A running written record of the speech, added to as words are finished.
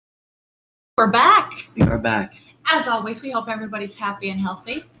We're back. We are back. As always, we hope everybody's happy and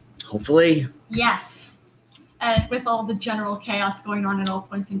healthy. Hopefully. Yes. With all the general chaos going on at all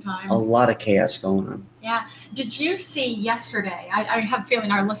points in time. A lot of chaos going on. Yeah. Did you see yesterday? I have a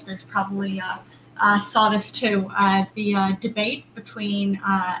feeling our listeners probably saw this too. The debate between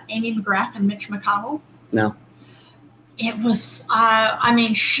Amy McGrath and Mitch McConnell. No. It was,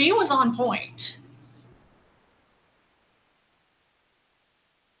 she was on point.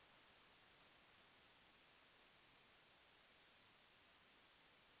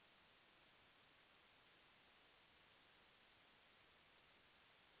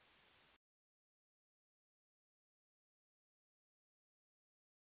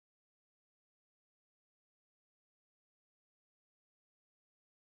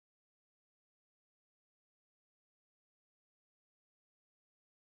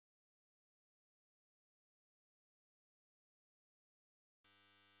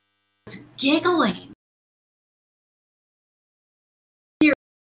 Giggling.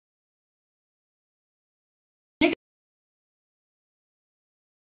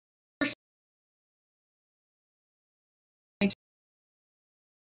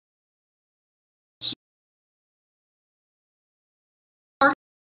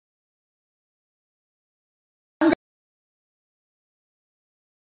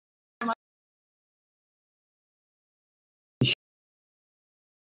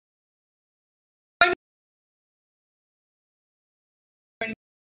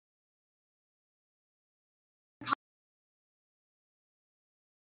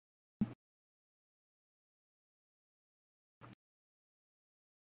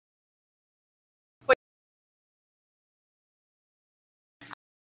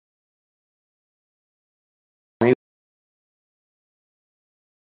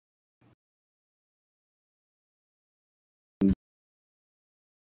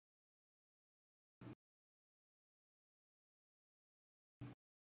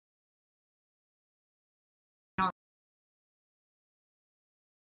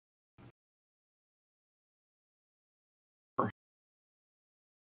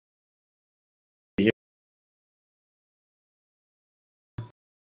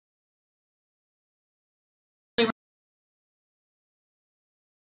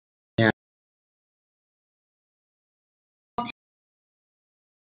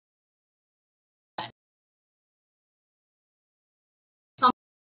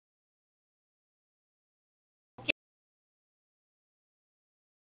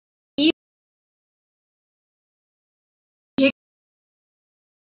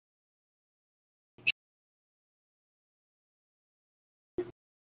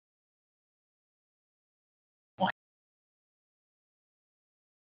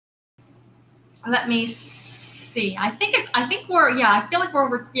 Let me see. I feel like we're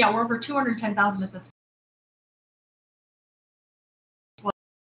over 210,000 at this point.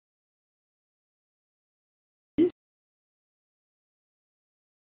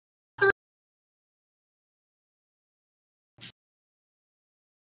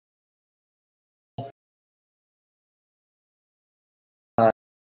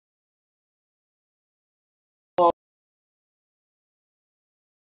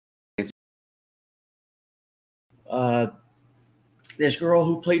 This girl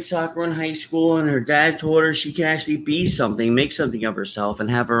who played soccer in high school, and her dad told her she can actually be something, make something of herself, and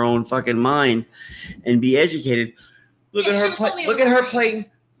have her own fucking mind, and be educated. Look at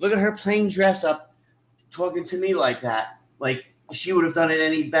her playing dress up, talking to me like that. Like she would have done it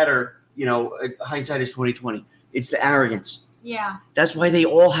any better. Hindsight is 20/20. It's the arrogance. Yeah. That's why they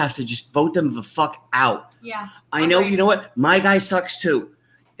all have to just vote them the fuck out. Yeah. I know. You know what? My guy sucks too.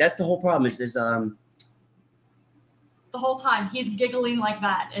 That's the whole problem. Is this the whole time he's giggling like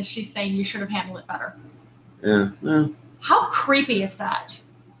that as she's saying you should have handled it better. Yeah. Well, how creepy is that?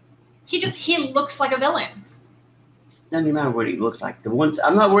 He looks like a villain. Doesn't matter what he looks like.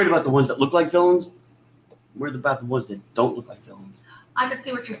 I'm not worried about the ones that look like villains. I'm worried about the ones that don't look like villains. I could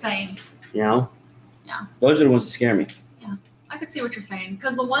see what you're saying. Yeah. Those are the ones that scare me. Yeah. I could see what you're saying.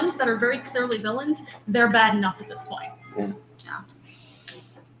 Because the ones that are very clearly villains, they're bad enough at this point. Yeah.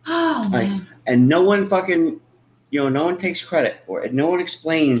 Oh, man. Right. And no one fucking... no one takes credit for it. No one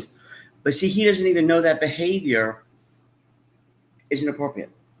explains. But see, he doesn't even know that behavior isn't appropriate.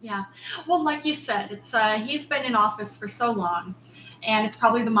 Yeah. Well, like you said, it's he's been in office for so long, and it's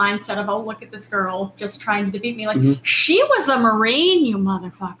probably the mindset of, oh, look at this girl just trying to defeat me. Like, She was a Marine, you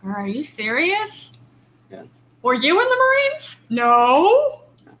motherfucker. Are you serious? Yeah. Were you in the Marines? No.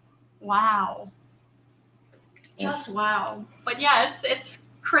 Wow. Just wow. But yeah, it's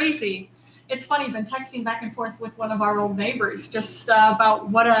crazy. It's funny, I've been texting back and forth with one of our old neighbors just about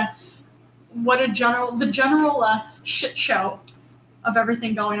what a the general shit show of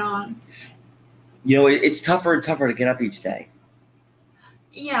everything going on. You know, it's tougher and tougher to get up each day.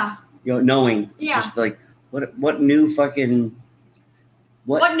 Yeah. You know, knowing just like what new fucking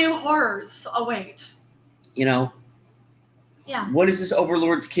what new horrors await. You know. Yeah. What is this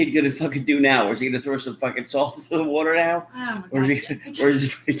Overlord's kid gonna fucking do now? Is he gonna throw some fucking salt into the water now? Oh my God. Or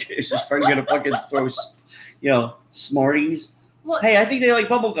is his friend gonna fucking throw, Smarties? Well, hey, I think they like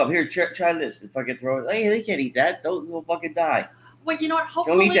bubblegum. Here, try this. And fucking throw it. Hey, they can't eat that. They'll fucking die. Well, you know what?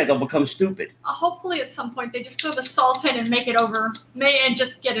 Hopefully, don't eat that. They'll become stupid. Hopefully, at some point, they just throw the salt in and make it over, and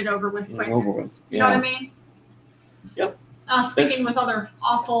just get it over with quick. Over with. You know what I mean? Yep. Speaking with other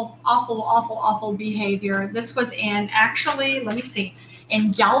awful behavior, this was in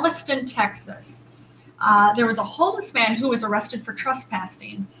Galveston, Texas. There was a homeless man who was arrested for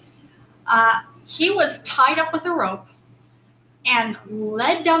trespassing. He was tied up with a rope and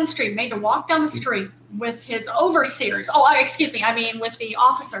led down the street, made to walk down the street with his overseers. With the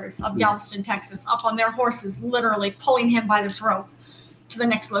officers of Galveston, Texas, up on their horses, literally pulling him by this rope to the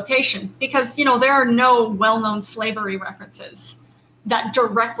next location. Because, there are no well-known slavery references that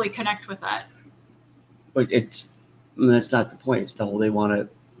directly connect with that. But that's not the point. It's the whole, they want to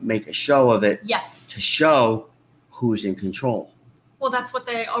make a show of it. Yes. To show who's in control. Well, that's what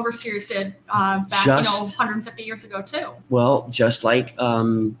the overseers did back, 150 years ago, too. Well, just like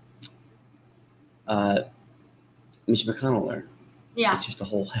Mitch McConnell there. Yeah. It's just a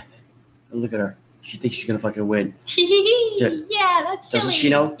whole, look at her. She thinks she's going to fucking win. Yeah, that's silly. Doesn't she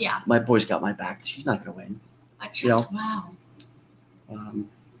know? Yeah. My boy's got my back. She's not going to win. Wow.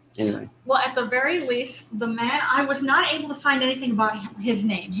 Anyway. Well, at the very least, the man, I was not able to find anything about his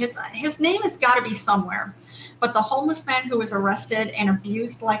name. His name has got to be somewhere. But the homeless man who was arrested and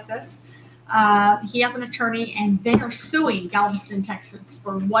abused like this, he has an attorney, and they are suing Galveston, Texas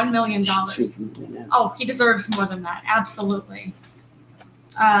for $1 million. Oh, he deserves more than that. Absolutely.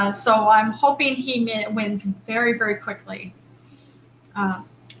 So I'm hoping he wins very, very quickly.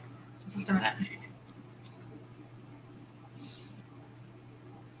 Just a minute.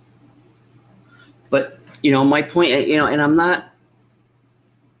 But, my point, and I'm not,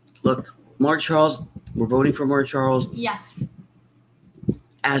 look, Mark Charles, we're voting for Mark Charles. Yes.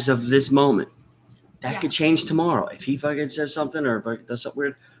 As of this moment. That could change tomorrow. If he fucking says something or does something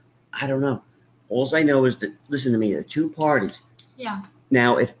weird, I don't know. All I know is that, listen to me, the two parties. Yeah.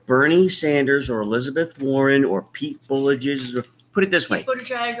 Now, if Bernie Sanders or Elizabeth Warren or Pete Buttigieg, put it this way.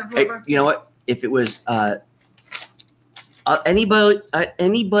 Buttigieg or whoever. You know what? If it was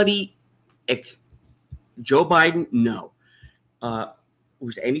anybody, Joe Biden, no.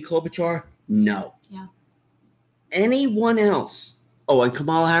 Was it Amy Klobuchar? No. Yeah. Anyone else? Oh, and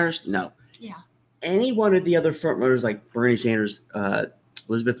Kamala Harris? No. Yeah. Any one of the other frontrunners like Bernie Sanders,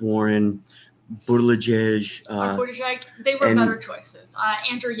 Elizabeth Warren, Buttigieg, they were better choices.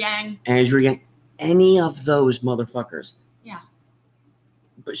 Andrew Yang, any of those motherfuckers. Yeah.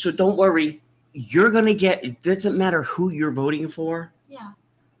 But so don't worry, you're gonna get. It doesn't matter who you're voting for. Yeah.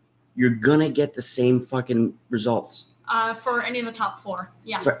 You're gonna get the same fucking results. For any of the top four.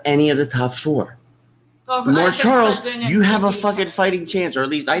 Yeah. For any of the top four. Well, Mark Charles, you have a fucking fighting chance, or at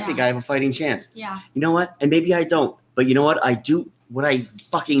least I think I have a fighting chance. Yeah. You know what? And maybe I don't, but you know what? I do. What I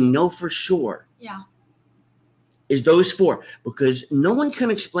fucking know for sure. Yeah. Is those four, because no one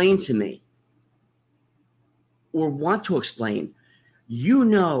can explain to me or want to explain,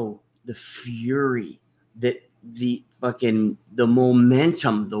 the fury that the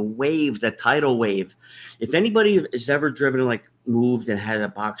momentum, the wave, the tidal wave. If anybody has ever moved and had a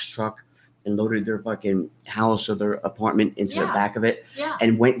box truck and loaded their fucking house or their apartment into the back of it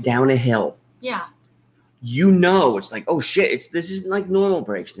and went down a hill. Yeah. It's like, oh shit, this isn't like normal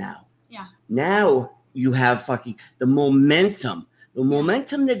brakes now. Yeah. Now you have fucking the momentum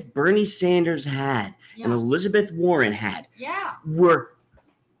that Bernie Sanders had and Elizabeth Warren had. Yeah. What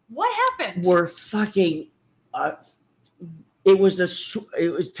happened? Were fucking it was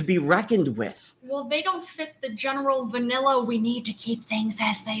to be reckoned with. Well, they don't fit the general vanilla we need to keep things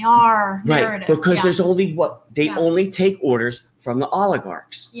as they are narrative. Right, because there's only only take orders from the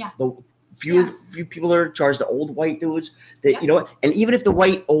oligarchs. Yeah. The few people that are in charge, the old white dudes, and even if the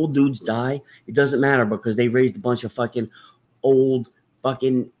white old dudes die, it doesn't matter because they raised a bunch of fucking old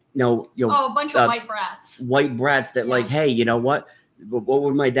fucking a bunch of white brats. White brats that hey, you know what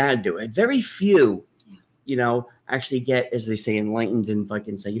would my dad do? And very few, actually get, as they say, enlightened and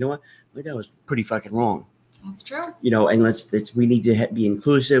fucking say, you know what, my dad was pretty fucking wrong. That's true. And we need to be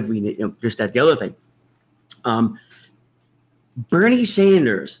inclusive. We need just that. The other thing, Bernie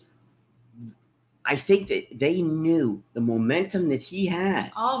Sanders, I think that they knew the momentum that he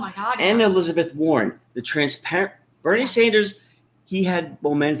had. Oh my God! And Elizabeth Warren, the transparent Bernie Sanders, he had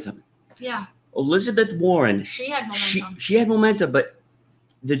momentum. Yeah. Elizabeth Warren, she had momentum. She had momentum, but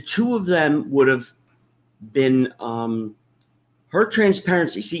the two of them would have been her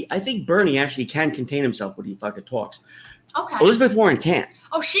transparency. See, I think Bernie actually can contain himself when he fucking talks. Okay. Elizabeth Warren can't.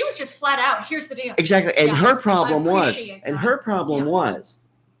 Oh, she was just flat out. Here's the deal. Exactly. And her problem was,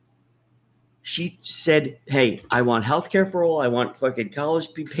 she said, hey, I want healthcare for all. I want fucking college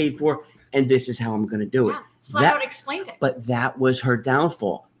to be paid for. And this is how I'm going to do it. Flat out explained it. But that was her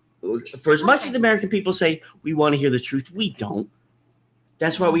downfall. For as much as the American people say, we want to hear the truth, we don't.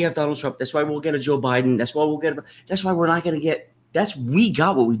 That's why we have Donald Trump. That's why we'll get a Joe Biden. That's why we're not going to get, we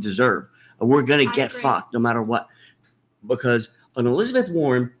got what we deserve. And we're going to get fucked no matter what. Because an Elizabeth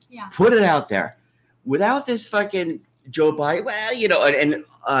Warren put it out there without this fucking Joe Biden. Well, and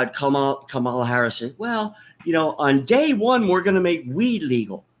Kamala Harris said, well, on day one, we're going to make weed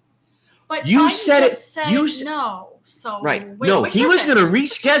legal. But you Biden said it. You said no. So right. No, he was going to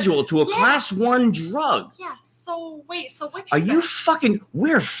reschedule to a class 1 drug. Yeah. So wait. So which? Are you fucking?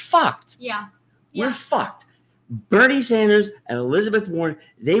 We're fucked. Yeah. We're fucked. Bernie Sanders and Elizabeth Warren,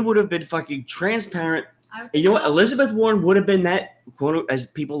 they would have been fucking transparent. And you know what? Elizabeth Warren would have been that, quote, as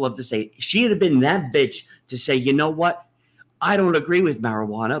people love to say, she would have been that bitch to say, you know what? I don't agree with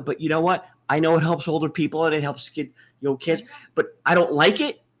marijuana, but you know what? I know it helps older people and it helps kids, but I don't like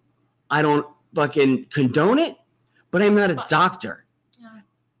it. I don't fucking condone it, but I'm not a doctor. Yeah.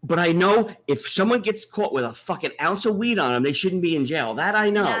 But I know if someone gets caught with a fucking ounce of weed on them, they shouldn't be in jail. That I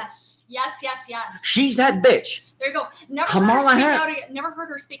know. Yes. She's that bitch. There you go. Never heard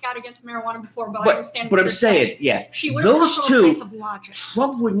her speak out against marijuana before, but I understand. But I'm saying, she would those come two. From a place of logic.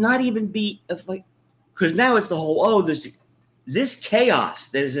 Trump would not even be because now it's the whole this chaos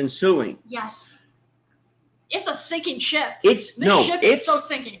that is ensuing. Yes. It's a sinking ship. It's so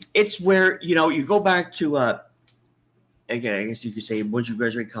sinking. It's where you go back to again, I guess you could say once you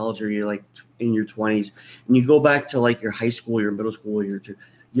graduate college or you're like in your 20s and you go back to like your high school, your middle school, you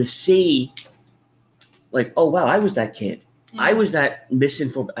see like, oh wow, I was that kid. Yeah. I was that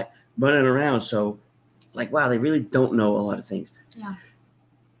misinformed running around. So like, wow, they really don't know a lot of things. Yeah.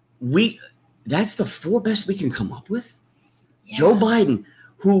 That's the 4 best we can come up with. Yeah. Joe Biden,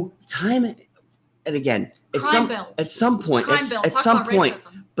 who and again, at some point, I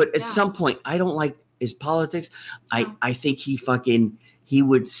don't like his politics. Yeah. I think he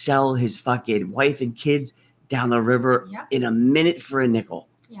would sell his fucking wife and kids down the river in a minute for a nickel.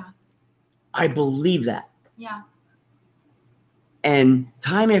 Yeah. I believe that. Yeah. And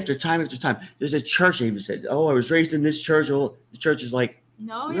time after time after time, there's a church that even said, oh, I was raised in this church. Well, the church is like,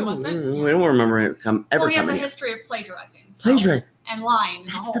 no, he wasn't. We don't remember it ever Well, he has a here. history of plagiarizing. And lying.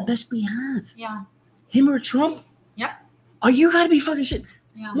 That's the best we have. Yeah. Him or Trump? Yep. Oh, you got to be fucking shit.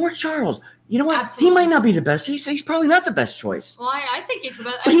 Yeah. More Charles. You know what? Absolutely. He might not be the best. He's probably not the best choice. Well, I think he's the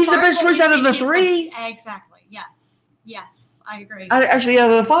best. But he's the best choice out of the 3. Exactly. Yes. I agree. Actually, out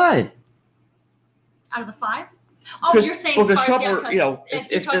of the 5. Out of the 5? Oh, you're saying as far Trump as,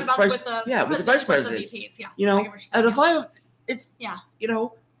 if the vice president, yeah. Out of 5, it's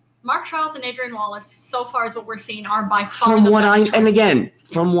Mark Charles and Adrian Wallace, so far as what we're seeing, are by far from the what best choices. And again,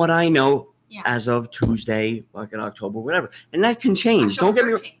 from what I know, as of Tuesday, fucking October, whatever, and that can change. Don't get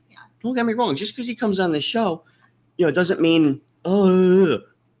me wrong. Just because he comes on this show, it doesn't mean he hung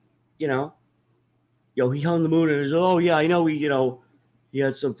the moon and I know he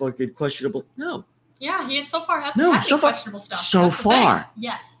had some fucking questionable. No. Yeah, he so far hasn't had any questionable stuff. So far,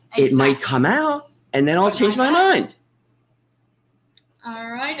 yes, exactly. It might come out, and then I'll change my mind.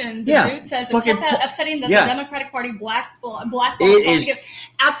 All right, and the dude says it's upsetting that the Democratic Party blackball. It is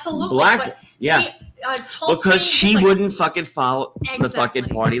absolutely because she wouldn't fucking follow the fucking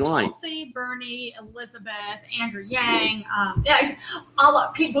party line. Tulsi, Bernie, Elizabeth, Andrew Yang,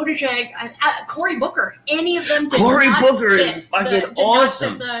 Pete Buttigieg, Cory Booker. Any of them? Cory Booker is fucking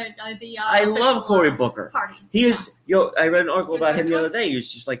awesome. I love Cory Booker. Party. He is. I read an article about him the other day. He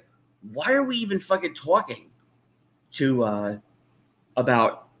was just like, why are we even fucking talking to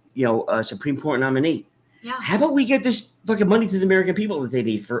about a Supreme Court nominee? Yeah. How about we get this fucking money to the American people that they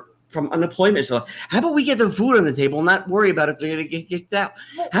need from unemployment stuff? How about we get them food on the table and not worry about if they're going to get kicked out?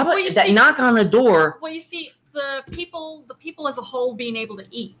 How about knock on the door? Well, you see, the people as a whole being able to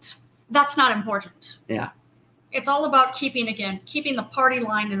eat. That's not important. Yeah. It's all about keeping the party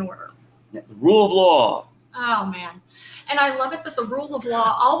line in order. The rule of law. Oh man. And I love it that the rule of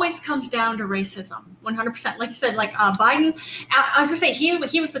law always comes down to racism, 100%. Like you said, like Biden, I was going to say,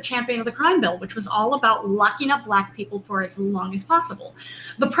 he was the champion of the crime bill, which was all about locking up black people for as long as possible.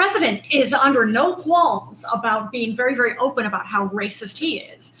 The president is under no qualms about being very, very open about how racist he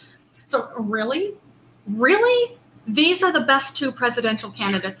is. So really? These are the best two presidential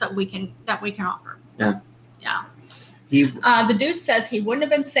candidates that we can offer. Yeah. Yeah. The dude says he wouldn't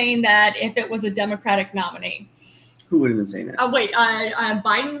have been saying that if it was a Democratic nominee. Who would have been saying that?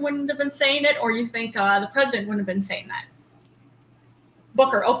 Biden wouldn't have been saying it, or you think the president wouldn't have been saying that?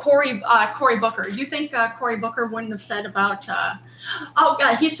 Booker. Cory Booker. You think Cory Booker wouldn't have said about?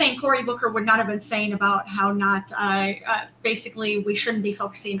 He's saying Cory Booker would not have been saying about how not basically we shouldn't be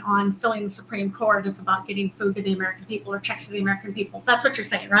focusing on filling the Supreme Court. It's about getting food to the American people or checks to the American people. That's what you're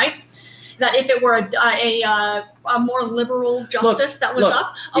saying, right? That if it were a more liberal justice that was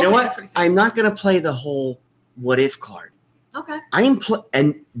up. You know what? I'm not going to play the whole what if card. Okay.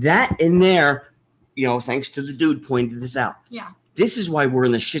 And that in there, thanks to the dude pointed this out. Yeah. This is why we're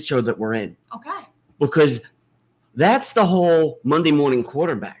in the shit show that we're in. Okay. Because that's the whole Monday morning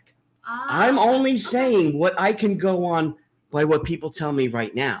quarterback. I'm only saying what I can go on by what people tell me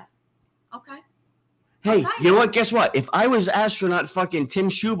right now. Okay. Hey, you know what? Guess what? If I was astronaut fucking Tim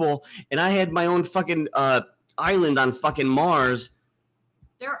Schubel and I had my own fucking island on fucking Mars.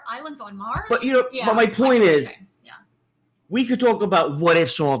 There are islands on Mars? But but my point is, we could talk about what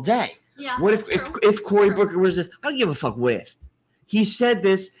ifs all day. Yeah. What if Cory Booker was this? I don't give a fuck what if. He said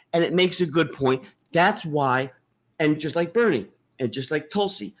this and it makes a good point. That's why, and just like Bernie, and just like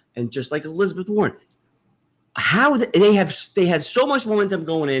Tulsi, and just like Elizabeth Warren, how they had so much momentum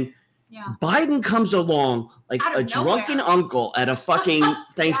going in. Yeah. Biden comes along like a drunken uncle at a fucking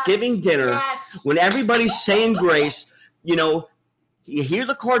Thanksgiving dinner when everybody's saying grace. You hear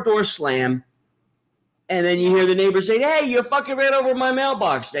the car door slam, and then you hear the neighbor say, "Hey, you fucking ran over my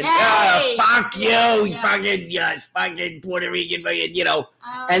mailbox." And fuck you, fucking Puerto Rican, fucking,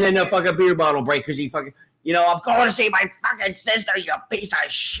 and then the fucking beer bottle break because he fucking, I'm going to see my fucking sister, you piece of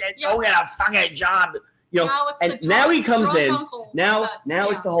shit. Go get a fucking job. Now he comes in. Now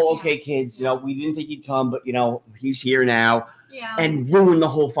it's the whole kids. We didn't think he'd come, but he's here now. Yeah. And ruin the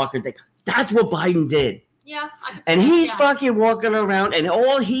whole fucking thing. That's what Biden did. Yeah. And he's fucking walking around, and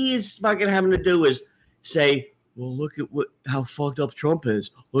all he's fucking having to do is say, "Well, look at how fucked up Trump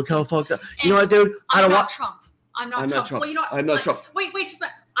is. Look how fucked up." You know what, dude? I'm not Trump. I'm not Trump. Well, I'm not Trump. Wait, just a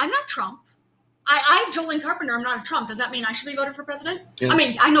minute. I'm not Trump. I'm Jolene Carpenter. I'm not a Trump. Does that mean I should be voting for president? Yeah. I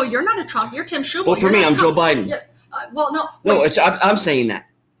mean, I know you're not a Trump. You're Tim Schubel. Well, for me, I'm Joe Biden. Yeah. No. No, I'm saying that.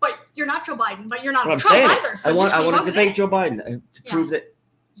 But you're not Joe Biden. But you're not Trump either. So I want to debate Joe Biden to prove that.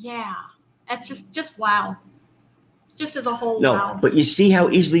 Yeah, that's just wow. Just as a whole. No, wow. But you see how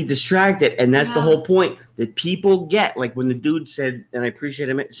easily distracted, and that's the whole point that people get. Like when the dude said, and I appreciate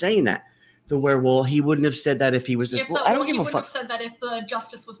him saying that. To where, he wouldn't have said that if he was this. I don't give a fuck. He wouldn't have said that if the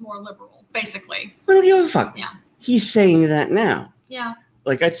justice was more liberal, basically. I don't give a fuck. Yeah. He's saying that now. Yeah.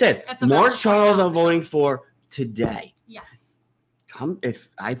 Like I said, Mark Charles I'm voting for today. Yes. If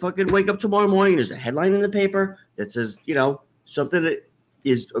I fucking wake up tomorrow morning, there's a headline in the paper that says, something that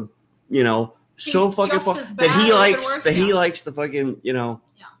is, so fucking that he likes the fucking, Yeah.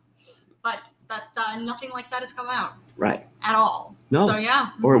 But that nothing like that has come out. Right. At all. No. So yeah.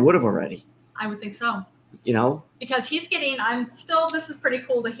 Or it would have already. I would think so. Because he's getting, this is pretty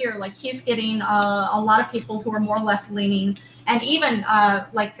cool to hear, like he's getting a lot of people who are more left-leaning and even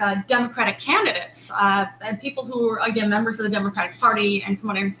Democratic candidates and people who are, again, members of the Democratic Party and from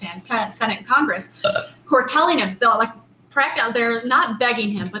what I understand, Senate and Congress, who are telling him, they're not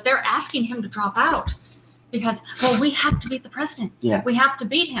begging him, but they're asking him to drop out because, we have to beat the president. Yeah. We have to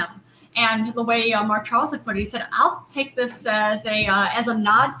beat him. And the way Mark Charles had put it, he said, "I'll take this as a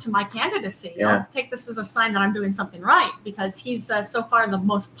nod to my candidacy. Yeah. I'll take this as a sign that I'm doing something right because he's so far the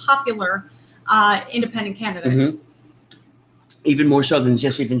most popular independent candidate." Mm-hmm. Even more so than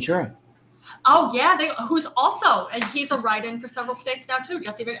Jesse Ventura. Oh yeah, who's also and he's a write-in for several states now too,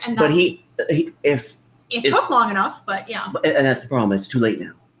 Jesse. And but it took long enough, but yeah. And that's the problem. It's too late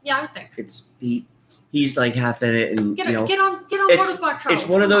now. Yeah, I would think He's like half in it, and get on board with Mark Charles. It's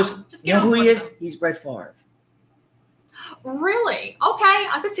one of those. You know who he is? He's Brett Favre. Really? Okay,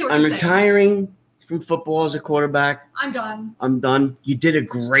 I could see what you're saying. I'm retiring from football as a quarterback. I'm done. You did a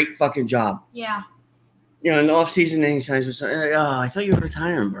great fucking job. Yeah. In the offseason, any signs was, I thought you were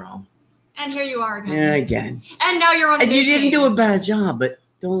retiring, bro. And here you are again. Yeah, again. And now you're on. And you didn't do a bad job, but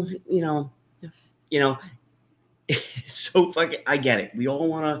don't it's so fucking. I get it. We all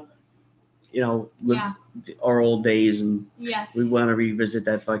want to. live our old days, and we want to revisit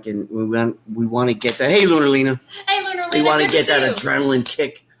that fucking. We want to get that. Hey, Lunar Lena. Hey, Lunar Lena. We want to get that adrenaline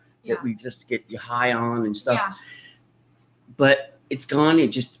kick that we just get you high on and stuff. Yeah. But it's gone.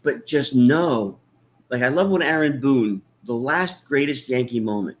 But just know, like I love when Aaron Boone, the last greatest Yankee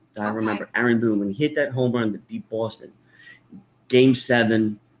moment that I remember, Aaron Boone when he hit that home run that beat Boston, Game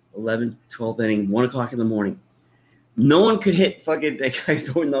 7, 11th, 12th inning, 1:00 in the morning. No one could hit fucking that guy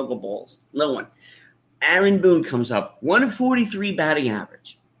throwing knuckleballs. No one. Aaron Boone comes up, 143 batting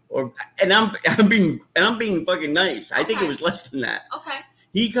average, and I'm being fucking nice. I think it was less than that. Okay.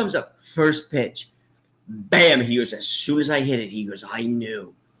 He comes up, first pitch, bam. He goes, as soon as I hit it, he goes, I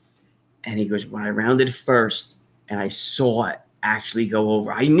knew. And he goes, when I rounded first and I saw it actually go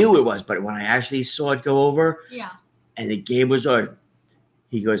over, I knew it was, but when I actually saw it go over, and the game was over,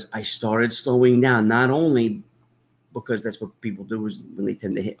 he goes, I started slowing down, not only because that's what people do is when they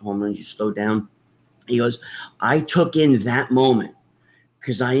tend to hit home runs, you slow down. He goes, I took in that moment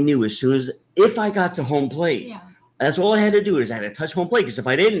because I knew as soon as, if I got to home plate, that's all I had to do is I had to touch home plate because if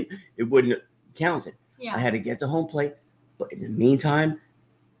I didn't, it wouldn't count it. I had to get to home plate. But in the meantime,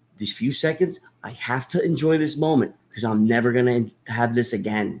 these few seconds, I have to enjoy this moment because I'm never going to have this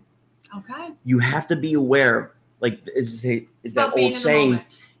again. Okay. You have to be aware, like it's that old saying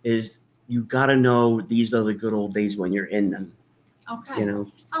is, you got to know these are the good old days when you're in them. Okay.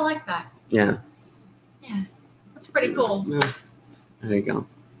 I like that. Yeah. Yeah. That's pretty cool. Yeah. There you go.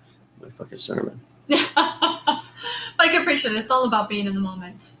 My fucking sermon. But I can appreciate it. It's all about being in the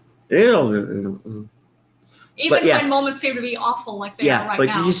moment. Even when moments seem to be awful like they are right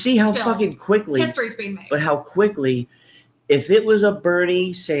now. But you see how fucking quickly history's being made. But how quickly, if it was a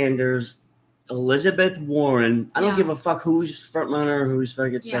Bernie Sanders, Elizabeth Warren, I don't give a fuck who's front runner, who's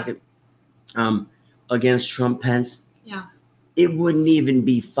fucking second. Against Trump Pence, it wouldn't even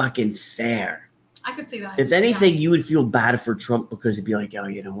be fucking fair. I could see that. If anything, you would feel bad for Trump because it'd be like, oh,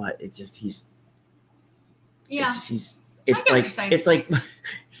 you know what? It's just he's. Yeah. It's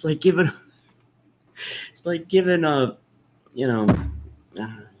like giving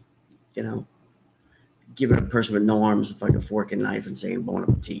giving a person with no arms a fucking fork and knife and saying bon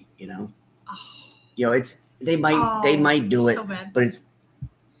appetit. They might do it, but it's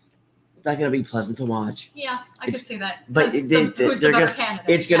not going to be pleasant to watch. Yeah, I can see that. But who's the better candidate?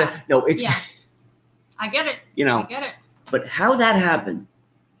 It's gonna I get it. I get it. But how that happened,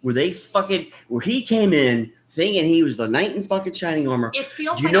 where he came in thinking he was the knight in fucking shining armor. It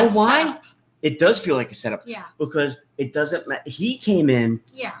feels like setup. It does feel like a setup. Yeah. Because it doesn't matter. He came in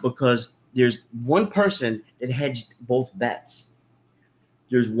because there's one person that hedged both bets.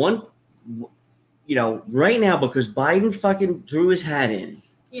 There's one, right now because Biden fucking threw his hat in.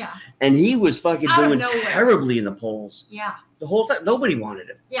 Yeah. And he was fucking doing terribly in the polls. Yeah. The whole time. Nobody wanted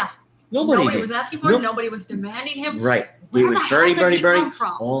him. Yeah. Nobody was asking for him. Nobody was demanding him. Right. Where the hell did he come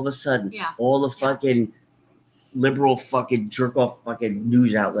from? All of a sudden, all the fucking liberal fucking jerk off fucking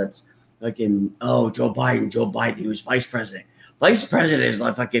news outlets. Fucking, Joe Biden, he was vice president. Vice president is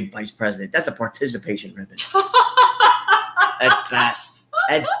like fucking vice president. That's a participation ribbon. At best.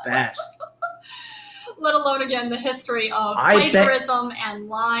 Let alone, again, the history of plagiarism and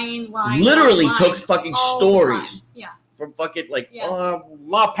lying. Literally took fucking stories. Yeah. From fucking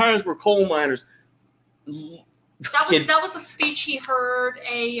my parents were coal miners. That was a speech he heard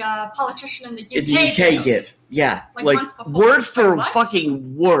a politician in the UK give. Yeah. Like months before. Word for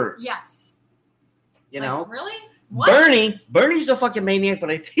fucking word. Yes. Really? What? Bernie's a fucking maniac, but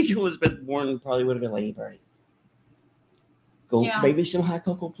I think Elizabeth Warren probably would have been like, hey, Bernie. Go, maybe some hot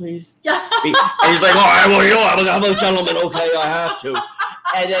cocoa, please. Yeah. And he's like, all right, well, I'm a gentleman. Okay, I have to.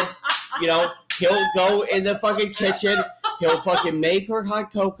 And then, he'll go in the fucking kitchen. He'll fucking make her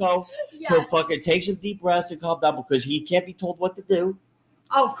hot cocoa. Yes. He'll fucking take some deep breaths and calm down because he can't be told what to do.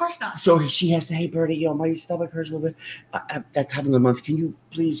 Oh, of course not. So she has to, hey, Bernie, my stomach hurts a little bit. At that time of the month, can you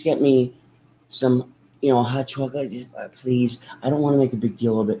please get me some, hot chocolate? Just, please. I don't want to make a big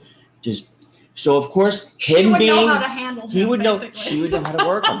deal of it. So, of course, she would know how to handle him, she would know how to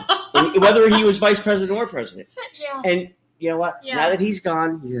work him, whether he was vice president or president. Yeah. And you know what? Yeah. Now that he's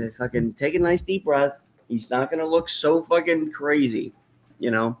gone, he's going to fucking take a nice deep breath. He's not going to look so fucking crazy.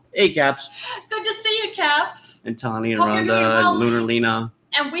 Hey, Caps. Good to see you, Caps. And Tani and Rhonda and Lunar Lena.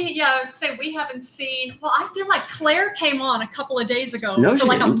 And I was going to say, we haven't seen, I feel like Claire came on a couple of days ago for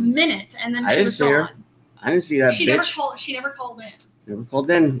like a minute, and then she was gone. I didn't see that She bitch. never called in. Never called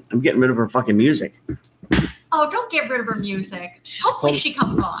in. I'm getting rid of her fucking music. Oh, don't get rid of her music. Hopefully she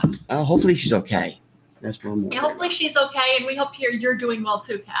comes on. Hopefully she's okay. That's what I'm worried. Hopefully she's okay, and we hope you're doing well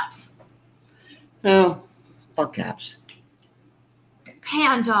too, Caps. Well, fuck Caps.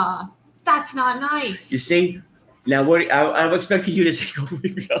 Panda. That's not nice. You see? Now, what I'm expecting you to say, go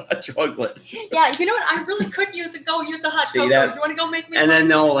make me a hot chocolate. Yeah, you know what? I really could use a hot See cocoa. that? You want to go make me And one? then,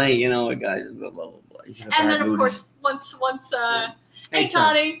 no, hey, you know what, guys, blah, blah, blah, blah. And then, of course, once hey,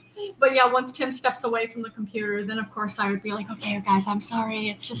 Tony. But yeah, once Tim steps away from the computer, then, of course, I would be like, okay, guys, I'm sorry.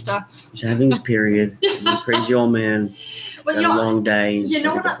 It's just He's having his period. He's a crazy old man. But a long day. You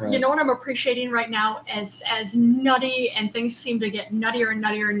know what I'm appreciating right now as nutty and things seem to get nuttier and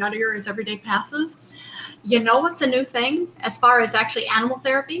nuttier and nuttier as every day passes. You know what's a new thing as far as actually animal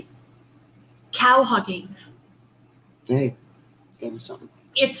therapy? Cow hugging. Hey, give him something.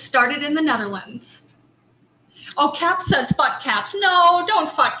 It started in the Netherlands. Oh, Caps says fuck Caps. No, don't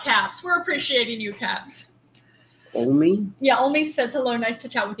fuck Caps. We're appreciating you, Caps. Olmi? Yeah, Olmi says hello, nice to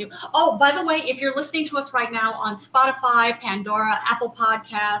chat with you. Oh, by the way, if you're listening to us right now on Spotify, Pandora, Apple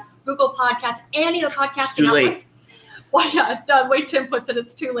Podcasts, Google Podcasts, any of the podcasting outlets. Well, yeah, the way Tim puts it,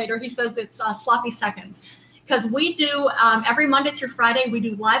 it's too late. Or he says it's sloppy seconds. Because we do, every Monday through Friday, we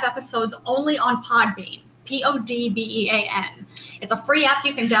do live episodes only on Podbean. Podbean. It's a free app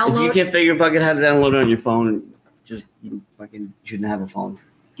you can download. If you can't figure fucking how to download it on your phone, just you fucking shouldn't have a phone.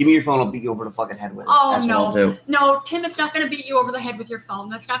 Give me your phone, I'll beat you over the fucking head with it. Oh, that's no. what I'll do. No, Tim is not going to beat you over the head with your phone.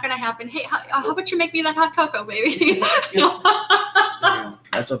 That's not going to happen. Hey, how about you make me that hot cocoa, baby? Yeah,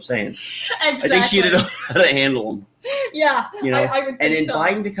 that's what I'm saying. Exactly. I think she didn't know how to handle them. Yeah, you know? I would think and then so.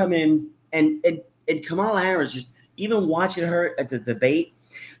 Biden to come in and Kamala Harris, just even watching her at the debate,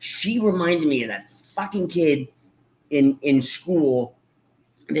 she reminded me of that fucking kid in school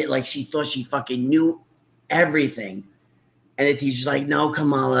that like she thought she fucking knew everything. And the teacher's like, no,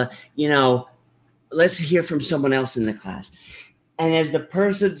 Kamala, you know, let's hear from someone else in the class. And as the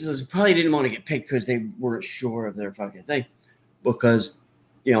person probably didn't want to get picked because they weren't sure of their fucking thing. Because,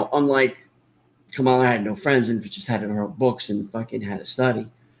 you know, unlike Kamala had no friends and just had her own books and fucking had to study.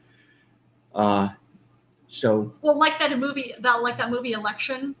 So well, like that movie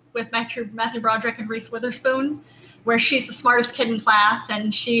Election with Matthew Broderick and Reese Witherspoon, where she's the smartest kid in class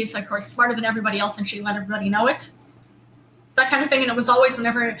and she's of course smarter than everybody else and she let everybody know it. That kind of thing, and it was always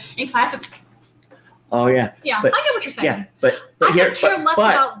whenever in class it's. Oh yeah. Yeah, but, I get what you're saying. Yeah, but I here, could care less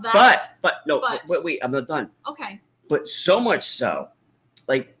about that. But wait, I'm not done. Okay. But so much so,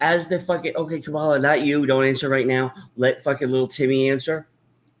 like as the fucking Kamala, not you. Don't answer right now. Let fucking little Timmy answer.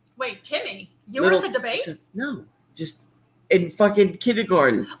 Wait, Timmy, you were at the debate? No, just in fucking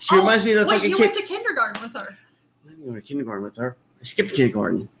kindergarten. She reminds me of the fucking kid. You went to kindergarten with her. I didn't go to kindergarten with her. I skipped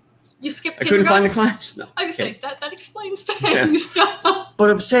kindergarten. You skipped kindergarten? I couldn't find the class. No. I was saying that explains things. Yeah.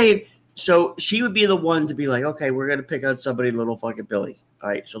 But I'm saying, so she would be the one to be like, okay, we're going to pick out somebody, little fucking Billy. All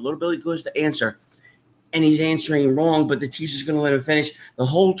right, so little Billy goes to answer. And he's answering wrong, but the teacher's going to let him finish. The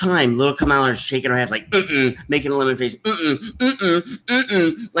whole time, little Kamala is shaking her head like, making a lemon face,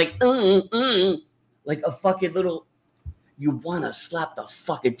 like a fucking little, you want to slap the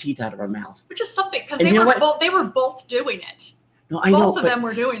fucking teeth out of her mouth. Which is something, because they were both doing it. No, I know. Both of them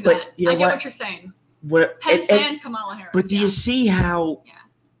were doing that. You know I get what you're saying. Pence and Kamala Harris. But do you see how... Yeah.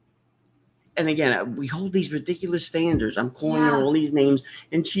 And again, we hold these ridiculous standards. I'm calling her all these names,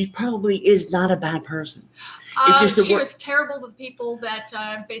 and she probably is not a bad person. It's just she was terrible to the people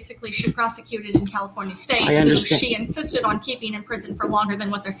that basically she prosecuted in California State. I understand. She insisted on keeping in prison for longer than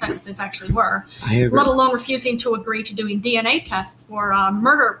what their sentences actually were. I agree. Let alone refusing to agree to doing DNA tests for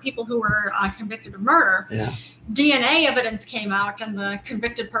murder, people who were convicted of murder. Yeah. DNA evidence came out, and the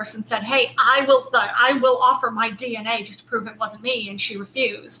convicted person said, "Hey, I will offer my DNA just to prove it wasn't me," and she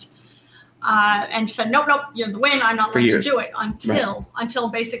refused. And said, nope, you're the win. I'm not letting you do it until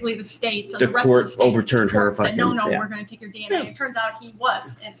basically the state, the rest court of the state overturned her. Said, no, we're going to take your DNA. Yeah. It turns out he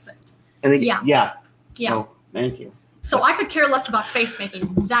was innocent. And So, thank you. So I could care less about face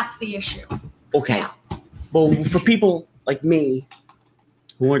making. That's the issue. Okay. Yeah. Well, for people like me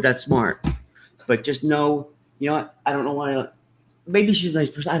who aren't that smart, but just know, you know what? I don't know why. Maybe she's a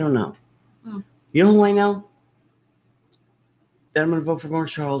nice person. I don't know. You know who I know? That I'm going to vote for Mark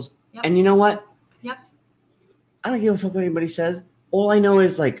Charles. Yep. And you know what? Yep. I don't give a fuck what anybody says. All I know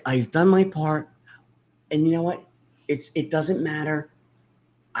is like I've done my part, and you know what? It doesn't matter.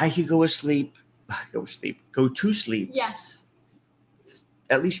 I could go to sleep. Yes.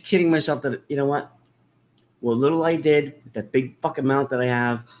 At least kidding myself that you know what? Well, little I did with that big fucking mouth that I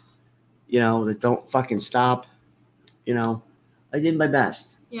have, you know, that don't fucking stop. You know, I did my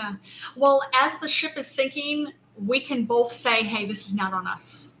best. Yeah. Well, as the ship is sinking, we can both say, "Hey, this is not on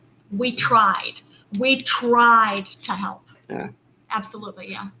us. We tried. We tried to help." Yeah.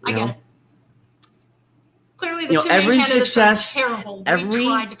 Absolutely, yeah. I get it. Clearly, the two every main candidates success, are terrible. We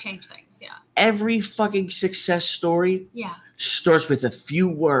tried to change things, yeah. Every fucking success story starts with a few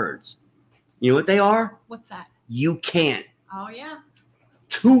words. You know what they are? What's that? You can't. Oh, yeah.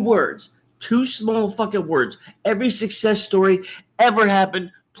 2 words. 2 small fucking words. Every success story ever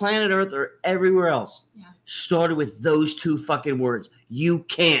happened, planet Earth or everywhere else, started with those 2 fucking words. You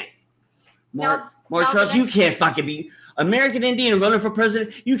can't. Mark Charles, you can't fucking be American Indian running for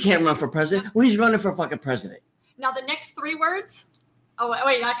president. You can't run for president. Well, he's running for fucking president. Now, the next 3 words. Oh,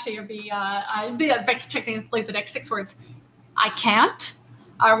 wait, actually, it'd be technically the next 6 words. I can't.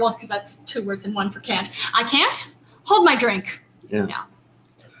 Well, because that's 2 words and 1 for can't. I can't hold my drink.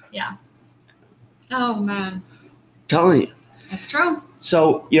 Yeah. Oh, man. Telling you. That's true.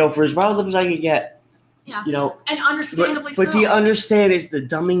 So, for as relative as I can get, and understandably so. But do you understand is the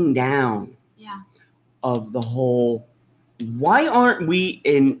dumbing down of the whole, why aren't we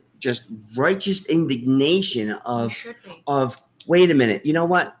in just righteous indignation of, wait a minute, you know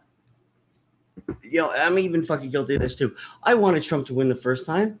what? I'm even fucking guilty of this too. I wanted Trump to win the first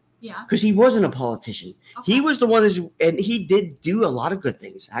time. Yeah. Because he wasn't a politician. Okay. He was the one and he did do a lot of good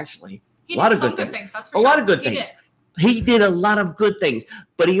things, actually. He did some good things, that's for sure. A lot of good things. He did a lot of good things.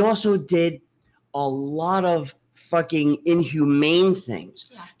 But he also did a lot of fucking inhumane things.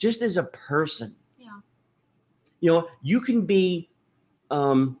 Yeah. Just as a person. Yeah. You can be,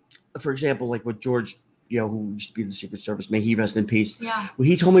 for example, like with George, who used to be in the Secret Service, may he rest in peace. Yeah. When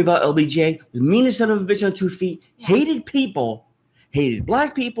he told me about LBJ, the meanest son of a bitch on 2 feet, hated people, hated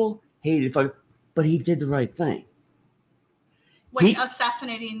black people, but he did the right thing.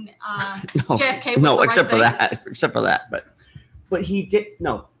 Assassinating JFK was the except right for except for that, but he did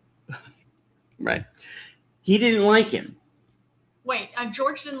right. He didn't like him. Wait,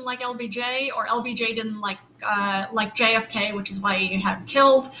 George didn't like LBJ, or LBJ didn't like JFK, which is why he had him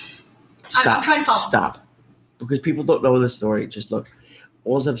killed. I'm trying to follow. Stop, because people don't know the story. Just look.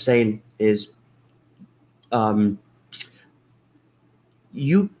 All I'm saying is, it's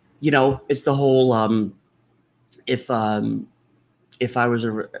the whole if I was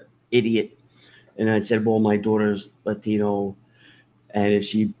an idiot and I said, well, my daughter's Latino, and if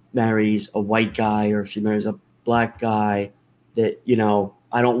she marries a white guy or if she marries a black guy, that,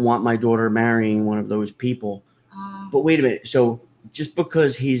 I don't want my daughter marrying one of those people. But wait a minute. So just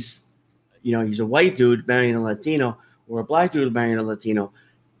because he's a white dude marrying a Latino or a black dude marrying a Latino,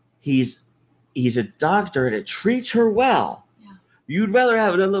 he's a doctor that treats her well. Yeah. You'd rather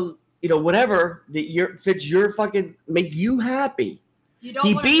have another, whatever that fits your fucking, make you happy.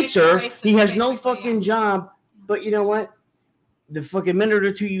 He beats her. He has no fucking job. But you know what? The fucking minute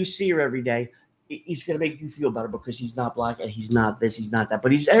or 2 you see her every day, he's going to make you feel better because he's not black and he's not this, he's not that.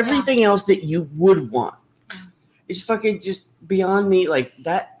 But he's everything else that you would want. Yeah. It's fucking just beyond me, like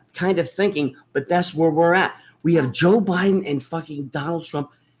that kind of thinking. But that's where we're at. We have Joe Biden and fucking Donald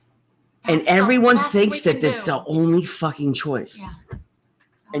Trump. And everyone thinks that that's the only fucking choice. Yeah.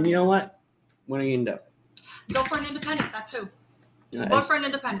 And you know what? What are you going to do? Go for an independent. That's who. Nice. Vote for an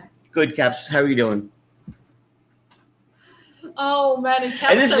independent. Good, Caps. How are you doing? Oh, man.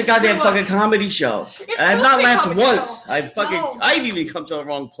 And this is a goddamn fucking comedy show. I've not laughed once. I've even come to the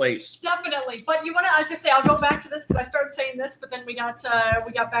wrong place. Definitely. But I was going to say, I'll go back to this because I started saying this, but then we got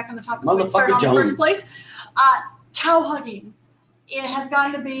back on the topic. Motherfucker Jones. In the first place. Cow hugging. It has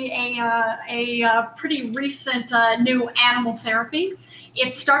gotten to be a pretty recent new animal therapy.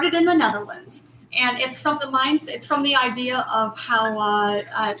 It started in the Netherlands, and it's from the idea of how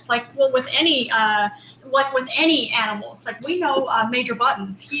with any animals, like we know Major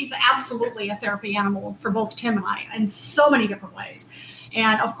Buttons, he's absolutely a therapy animal for both Tim and I in so many different ways.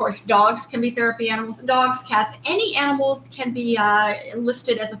 And of course, dogs can be therapy animals. Dogs, cats, any animal can be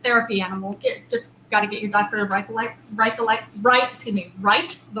listed as a therapy animal. Just got to get your doctor to write the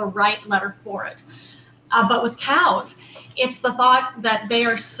right letter for it. But with cows, it's the thought that they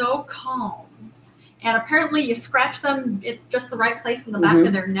are so calm, and apparently you scratch them, it's just the right place in the back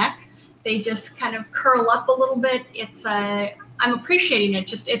of their neck. They just kind of curl up a little bit. I'm appreciating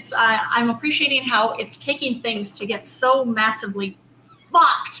it. I'm appreciating how it's taking things to get so massively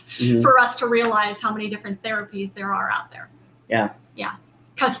fucked for us to realize how many different therapies there are out there. Yeah. Yeah.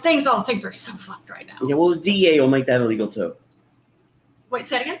 Because things are so fucked right now. Yeah, well, the DEA will make that illegal too. Wait,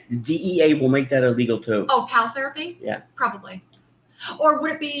 say it again? The DEA will make that illegal too. Oh, cow therapy? Yeah. Probably. Or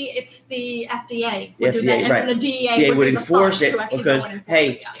would it be, it's the FDA? The FDA, right. And the DEA would enforce it because,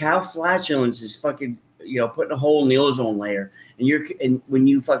 cow flatulence is fucking, putting a hole in the ozone layer. And when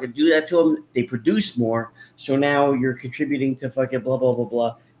you fucking do that to them, they produce more. So now you're contributing to fucking blah, blah, blah,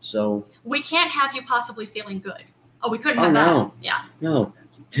 blah. So. We can't have you possibly feeling good. Oh, we couldn't have that. No. Yeah. No.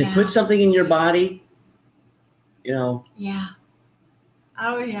 To put something in your body, Yeah.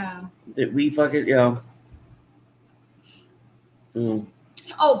 Oh, yeah. That we fucking,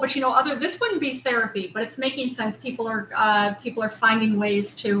 Oh, but this wouldn't be therapy, but it's making sense. People are finding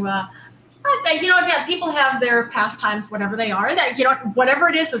ways to, people have their pastimes, whatever they are. That whatever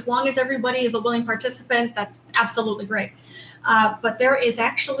it is, as long as everybody is a willing participant, that's absolutely great. But there is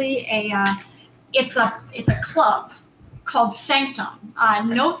actually it's a club called Sanctum.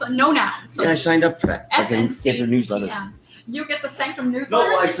 No nouns. So I signed up for that. SNC. Get their newsletters. Yeah. You get the Sanctum newsletters?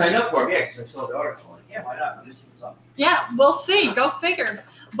 No, I signed up for it, yeah, because I saw the article. Yeah, why not? This is up. Yeah, we'll see. Go figure.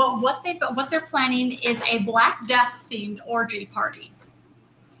 But what they're planning is a Black Death themed orgy party.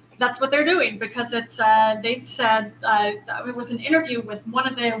 That's what they're doing, because it's they said it was an interview with one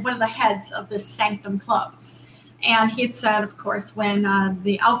of the heads of this Sanctum Club, and he'd said, of course, when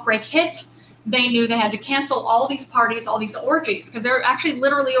the outbreak hit, they knew they had to cancel all these parties, all these orgies, because they're actually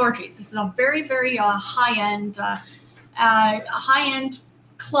literally orgies. This is a very, very high-end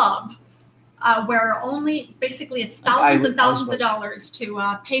club where only basically it's thousands and thousands of dollars to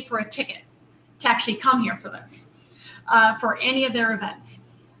pay for a ticket to actually come here for this, for any of their events.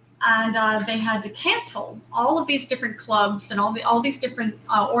 And they had to cancel all of these different clubs and all these different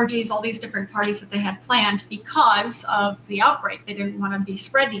orgies, all these different parties that they had planned because of the outbreak. They didn't want to be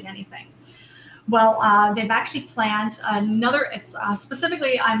spreading anything. Well, they've actually planned another. It's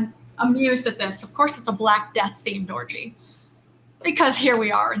specifically, I'm amused at this. Of course, it's a Black Death themed orgy, because here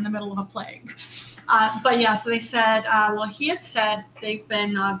we are in the middle of a plague. But yeah, so they said, he had said they've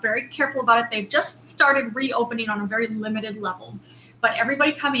been very careful about it. They've just started reopening on a very limited level. But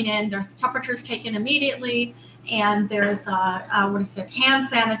everybody coming in, their temperature's taken immediately, and there's, hand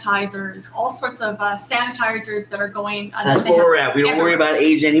sanitizers, all sorts of sanitizers that are going. That's where we're at. We don't worry about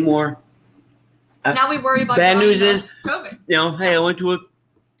AIDS anymore. Now we worry about bad news is COVID. Hey, I went to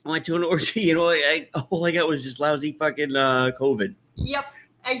an orgy. All I got was this lousy fucking COVID. Yep,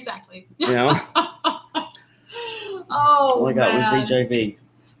 exactly. Oh, all I got was HIV.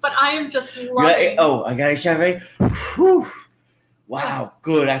 But I am just loving. I got HIV. Whew. Wow,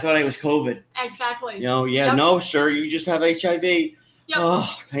 good. I thought I was COVID. Exactly. Yep. No, sir, you just have HIV. Yep.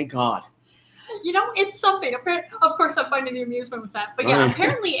 Oh, thank God. It's something. Of course, I'm finding the amusement with that. But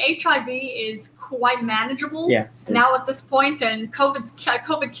apparently HIV is quite manageable now at this point, and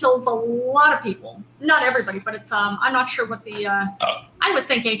COVID kills a lot of people. Not everybody, but it's I'm not sure what the I would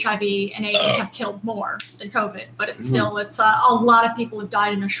think HIV and AIDS have killed more than COVID, but it's still a lot of people have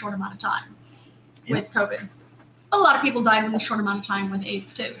died in a short amount of time with COVID. A lot of people died in a short amount of time with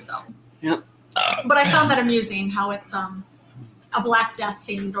AIDS too. So but I found that amusing how it's a Black Death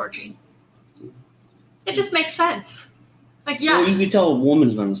themed orgy. It just makes sense. Like, yes. Well, you can tell a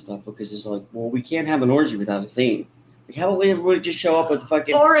woman's running stuff because it's like, well, we can't have an orgy without a theme. Like, how about everybody just show up with a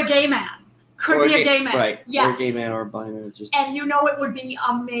fucking... Or a gay man. Could be a gay man. Right. Yes. Or a gay man or a bi man. And it would be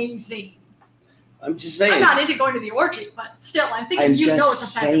amazing. I'm just saying. I'm not into going to the orgy, but still, I'm thinking it's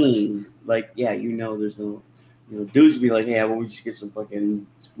a fabulous... Like, there's no... dudes be like, hey, well, we just get some fucking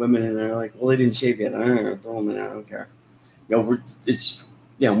women in there. Like, well, they didn't shave yet. I don't know. Throw them in there. I don't care.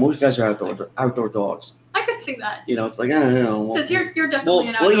 Most guys are outdoor dogs. I could see that. It's like, I don't know. Because you're definitely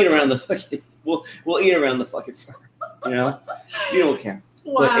an outdoor We'll eat around the fucking we'll eat around the fucking fur. You don't care.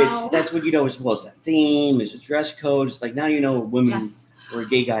 Wow. But that's what as well. It's a theme. It's a dress code. It's like now women or a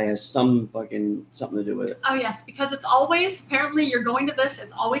gay guy has something to do with it. Oh yes, because it's always apparently you're going to this.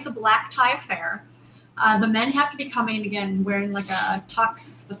 It's always a black tie affair. The men have to be coming again wearing like a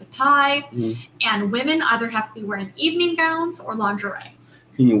tux with a tie, and women either have to be wearing evening gowns or lingerie.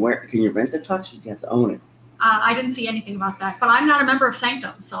 Can you rent the tux, or do you have to own it? I didn't see anything about that, but I'm not a member of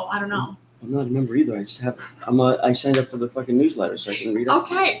Sanctum, so I don't know. I'm not a member either. I signed up for the fucking newsletter so I can read it.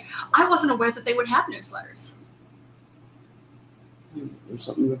 Okay, I wasn't aware that they would have newsletters. There's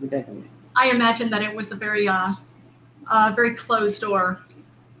something every day. I imagine that it was a very closed door.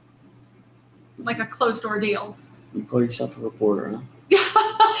 Like a closed door deal. You call yourself a reporter, huh?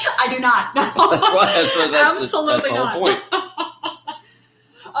 I do not. No. That's absolutely the whole not. Point.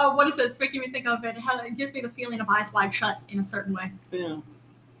 What is it? It's making me think of it. It gives me the feeling of Eyes Wide Shut in a certain way. Yeah.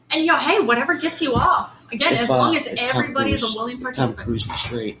 And hey, whatever gets you off. Again, as long as everybody is a willing participant. Tom Cruise was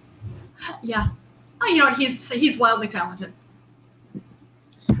straight. Yeah. Oh, he's wildly talented.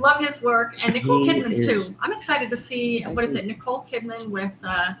 Love his work, and Nicole Kidman's too. I'm excited to see Nicole Kidman with.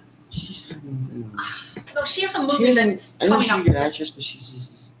 No, she has a movie that's coming up. I know she's a good actress, but she's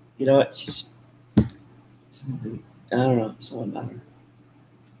just, she's. I don't know, something about her.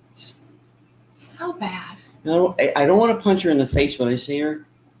 So bad. No, I don't want to punch her in the face when I see her,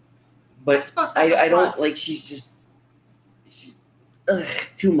 but I suppose that's I don't like. She's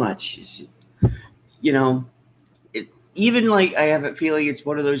too much. It's just, even like I have a feeling it's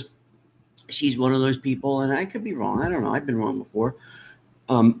one of those. She's one of those people, and I could be wrong. I don't know. I've been wrong before.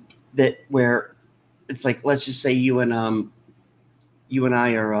 that where it's like, let's just say you and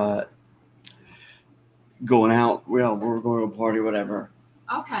I are going out. Well, we're going to a party or whatever.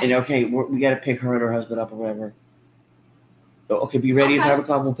 Okay. And we got to pick her and her husband up or whatever. Okay, be ready at 5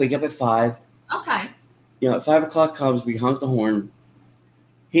 o'clock. We'll pick up at 5. Okay. At 5 o'clock comes, we honk the horn.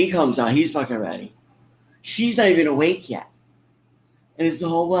 He comes out. He's fucking ready. She's not even awake yet. And it's the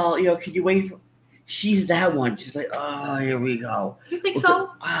whole, could you wait for... She's that one. She's like, oh, here we go. You think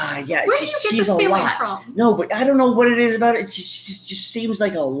so? Yeah. Where do you get this feeling from? No, but I don't know what it is about it. It just seems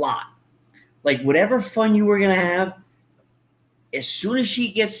like a lot. Like, whatever fun you were going to have, as soon as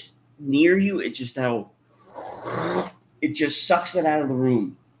she gets near you, it just sucks it out of the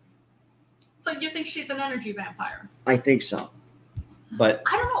room. So you think she's an energy vampire? I think so. But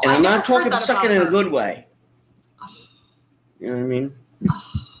I don't know. And I'm not talking sucking in a good way. You know what I mean?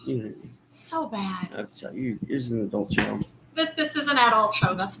 So bad. This is an adult show. This is an adult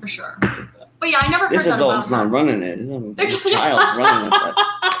show, that's for sure. But yeah, I never heard that about her. This adult's not running it. This child's running it.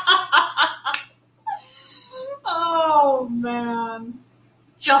 Oh, man.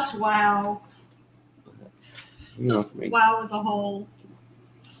 Just wow. Just wow as a whole.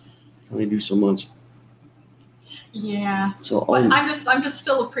 Only do so much. Yeah. So but I'm just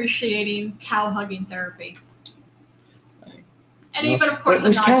still appreciating cow hugging therapy. And even, of course,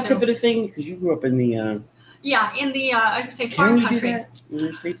 was cow tipping a thing? Because you grew up in the... yeah, in the, I was going to say, farm country. Can you do that when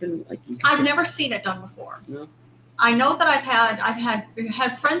you're sleeping? I've never seen it done before. No? I know that I've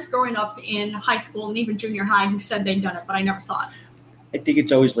had friends growing up in high school and even junior high who said they'd done it, but I never saw it. I think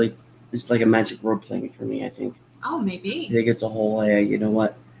it's always it's like a magic rope thing for me, I think. Oh, maybe. I think it's a whole, you know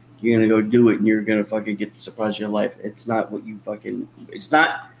what? You're going to go do it and you're going to fucking get the surprise of your life. It's not what you fucking... It's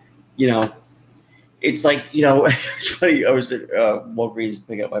not, It's like, it's funny. I was at Walgreens to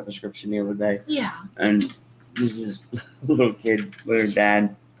pick up my prescription the other day. Yeah. And this is a little kid with her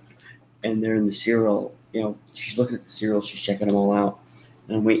dad, and they're in the cereal. She's looking at the cereal. She's checking them all out.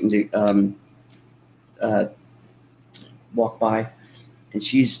 And I'm waiting to walk by. And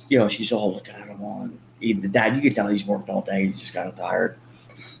she's all looking at them all. And even the dad, you can tell he's worked all day. He's just kind of tired.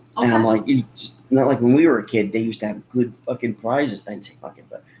 Okay. And I'm like, not like when we were a kid, they used to have good fucking prizes. I didn't say fucking,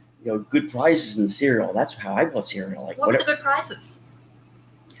 but... good prizes in the cereal. That's how I bought cereal. What were the good prizes?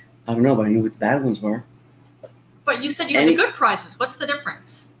 I don't know, but I knew what the bad ones were. But you said you had the good prizes. What's the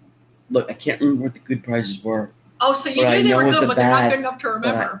difference? Look, I can't remember what the good prizes were. Oh, so you knew they were good, but they're not good enough to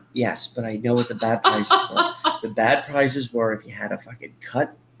remember. But I know what the bad prizes were. The bad prizes were if you had to fucking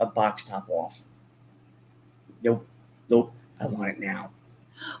cut a box top off. Nope. I want it now.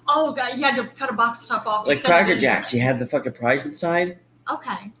 Oh, God, you had to cut a box top off. Like Cracker Jacks. You had the fucking prize inside.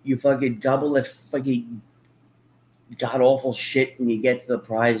 Okay. You fucking gobble the fucking god awful shit, and you get to the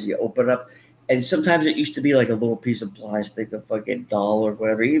prize. You open it up, and sometimes it used to be like a little piece of plastic, a fucking doll or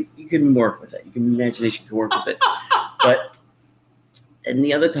whatever. You can work with it. You can imagination can work with it. But and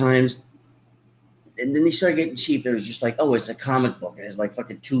the other times, and then they started getting cheap. It was just like, oh, it's a comic book. It has like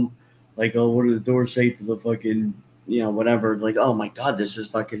fucking two, like, oh, what did the door say to the fucking, whatever. Like, oh my god, this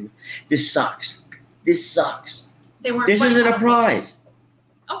sucks. This sucks. They weren't. This isn't a prize.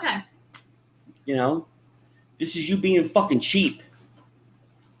 Okay. This is you being fucking cheap.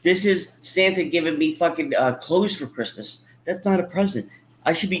 This is Santa giving me fucking clothes for Christmas. That's not a present.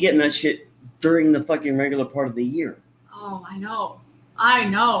 I should be getting that shit during the fucking regular part of the year. Oh, I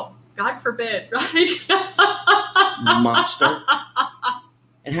know. God forbid, right? Monster.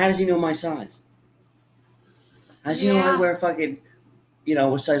 And how does he know my size? How does he know I wear fucking,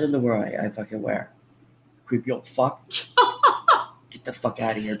 what size underwear I fucking wear? Creepy old fuck. Get the fuck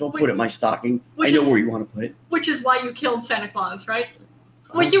out of here. Don't put it in my stocking. I know where you want to put it. Which is why you killed Santa Claus, right?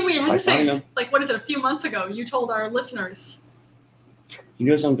 Well, you say, like, what is it, a few months ago, you told our listeners. He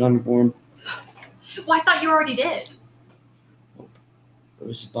knows I'm gunning for him. Well, I thought you already did. It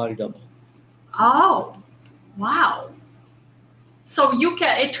was his body double. Oh, wow. So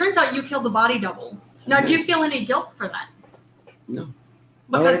it turns out you killed the body double. Now, do you feel any guilt for that? No.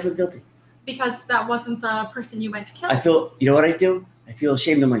 Why would I feel guilty? Because that wasn't the person you meant to kill. I feel, you know what I do? I feel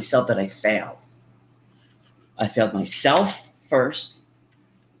ashamed of myself that I failed. I failed myself first,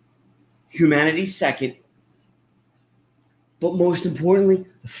 humanity second, but most importantly,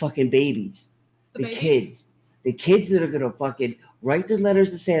 the fucking babies. The kids. The kids that are going to fucking write their letters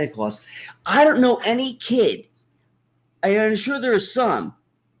to Santa Claus. I don't know any kid. I'm sure there are some,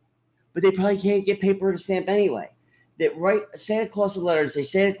 but they probably can't get paper to stamp anyway. That write Santa Claus a letter and say,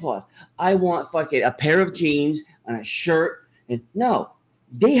 Santa Claus, I want fucking a pair of jeans and a shirt. And no,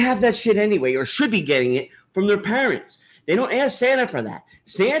 they have that shit anyway, or should be getting it from their parents. They don't ask Santa for that.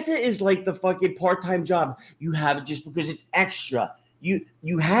 Santa is like the fucking part-time job. You have it just because it's extra.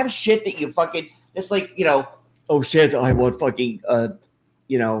 You have shit that you fucking. It's like, oh shit, I want fucking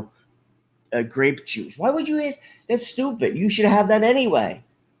grape juice. Why would you ask? That's stupid. You should have that anyway.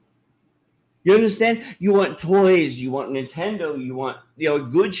 You understand? You want toys. You want Nintendo. You want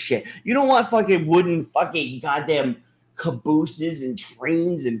good shit. You don't want fucking wooden fucking goddamn cabooses and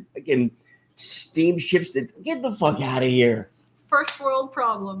trains and fucking steamships. Get the fuck out of here. First world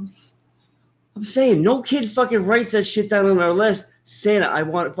problems. I'm saying no kid fucking writes that shit down on our list. Santa, I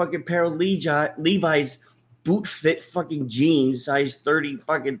want a fucking pair of Levi's boot fit fucking jeans, size 30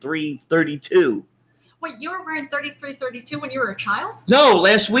 fucking 332. Wait, you were wearing 33, 32 when you were a child? No,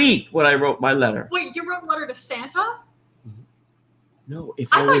 last week when I wrote my letter. Wait, you wrote a letter to Santa? No, I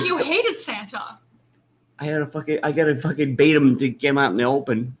thought you hated Santa. I gotta fucking bait him to get him out in the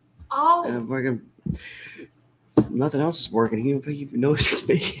open. Oh. And nothing else is working. He don't even notices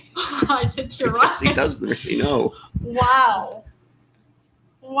me. I think you're right. He doesn't really know. Wow.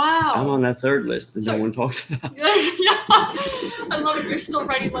 I'm on that third list that no one talks about. Yeah. I love it. You're still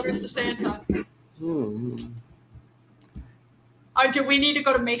writing letters to Santa. Do we need to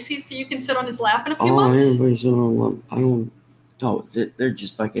go to Macy's so you can sit on his lap in a few months? Everybody's I don't. No, they're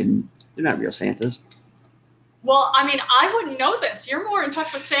just fucking. They're not real Santas. Well, I mean, I wouldn't know this. You're more in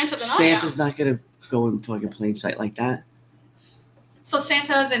touch with Santa than I am. Santa's not gonna go in fucking plain sight like that. So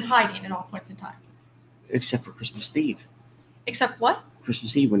Santa's in hiding at all points in time. Except for Christmas Eve. Except what?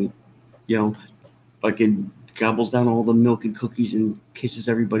 Christmas Eve when fucking gobbles down all the milk and cookies and kisses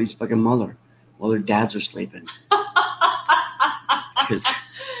everybody's fucking mother while their dads are sleeping.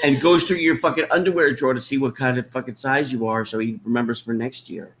 And goes through your fucking underwear drawer to see what kind of fucking size you are so he remembers for next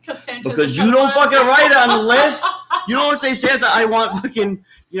year. Because you don't fucking write on the list. You don't say, Santa, I want fucking,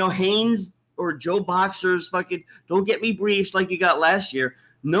 Hanes or Joe Boxers fucking, don't get me briefs like you got last year.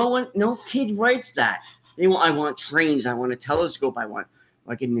 No kid writes that. I want trains. I want a telescope. I want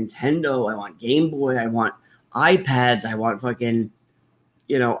fucking Nintendo. I want Game Boy. I want iPads. I want fucking,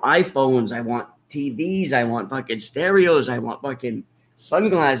 iPhones. I want TVs. I want fucking stereos. I want fucking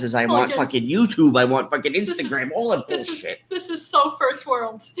sunglasses. I want fucking YouTube. I want fucking Instagram. All that bullshit. This is so first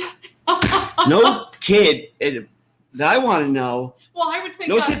world. No kid that I want to know. Well, I would think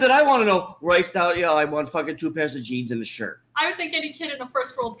no kid that I want to know writes down, I want fucking 2 pairs of jeans and a shirt. I would think any kid in a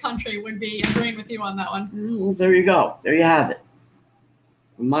first world country would be agreeing with you on that one. Well, there you go. There you have it.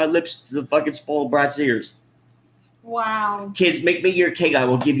 From my lips to the fucking spoiled brat's ears. Wow. Kids, make me your cake. I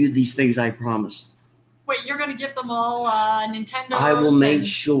will give you these things, I promise. Wait, you're going to give them all Nintendo? I will make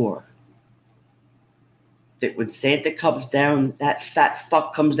sure that when Santa comes down, that fat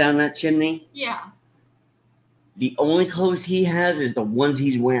fuck comes down that chimney. Yeah. The only clothes he has is the ones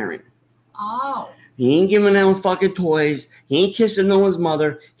he's wearing. Oh. He ain't giving out fucking toys. He ain't kissing no one's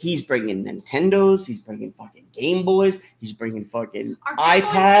mother. He's bringing Nintendos. He's bringing fucking Game Boys. He's bringing fucking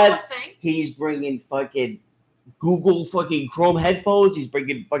iPads. He's bringing fucking Google fucking Chrome headphones. He's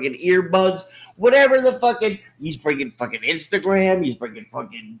bringing fucking earbuds. Whatever the fucking. He's bringing fucking Instagram. He's bringing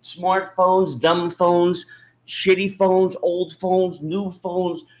fucking smartphones, dumb phones, shitty phones, old phones, new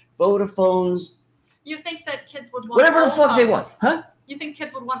phones, Vodafones. You think that kids would want whatever the fuck phones. They want, huh? You think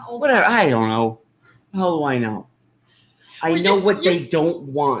kids would want old whatever? Phones? I don't know. How do I know? I know what they don't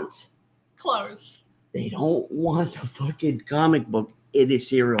want. Clothes. They don't want a fucking comic book in a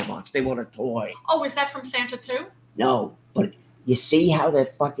cereal box. They want a toy. Oh, is that from Santa too? No, but you see how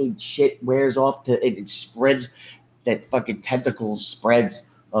that fucking shit wears off to it spreads, that fucking tentacles spreads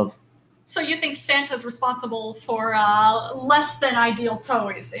of. So you think Santa's responsible for less than ideal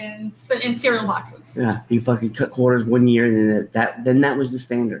toys in cereal boxes? Yeah, he fucking cut corners one year, and then that was the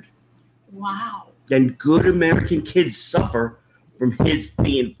standard. Wow. Then good American kids suffer from his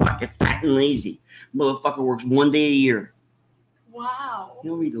being fucking fat and lazy. Motherfucker works 1 day a year. Wow.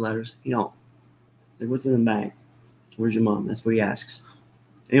 You don't read the letters. You don't. It's like, what's in the bag? Where's your mom? That's what he asks.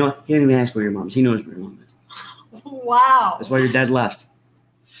 And you know what? He doesn't even ask where your mom is. He knows where your mom is. Wow. That's why your dad left.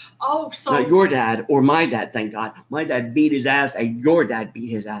 Oh, so. Not your dad or my dad, thank God. My dad beat his ass and your dad beat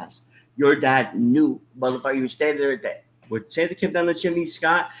his ass. Your dad knew, motherfucker, you stayed there at that. When Santa came down the chimney,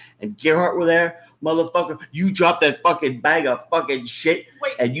 Scott and Gerhardt were there, motherfucker, you dropped that fucking bag of fucking shit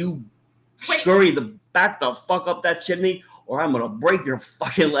and you scurry back the fuck up that chimney or I'm going to break your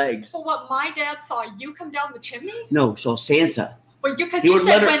fucking legs. So what, my dad saw you come down the chimney? No, so Santa. Well, because you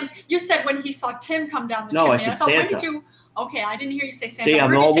said when he saw Tim come down the chimney. No, I said Santa. When did you... Okay, I didn't hear you say Santa. See,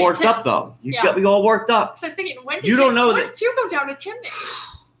 I'm all worked up, though. You got me all worked up. So I was thinking, when did you go down a chimney?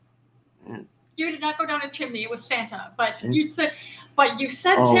 Man. You did not go down a chimney. It was Santa. But Santa. you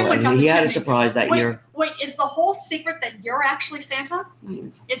said Tim went down the chimney. He had a surprise that year. Wait, is the whole secret that you're actually Santa?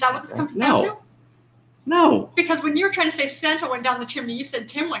 Is that what this comes down to? No. Because when you were trying to say Santa went down the chimney, you said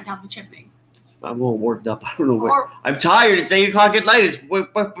Tim went down the chimney. I'm all worked up. I don't know what. I'm tired. It's 8:00 at night. It's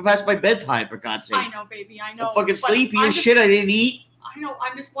past my bedtime, for God's sake. I know, baby. I know. I'm fucking sleepy as shit. I didn't eat. I know.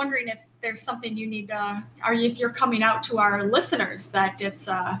 I'm just wondering if there's something you need. If you're coming out to our listeners that it's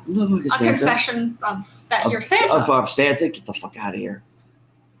a confession of that you're Santa. Of Santa. Get the fuck out of here.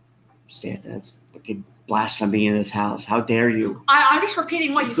 Santa. That's fucking blasphemy in this house. How dare you? I'm just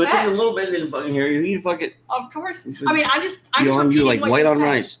repeating what you said. Good thing a little bit didn't fucking hear you. You fucking. Of course. I mean, I'm just repeating you like what white you on said.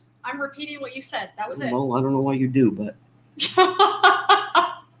 rice. I'm repeating what you said. That was it. Well, I don't know why you do, but.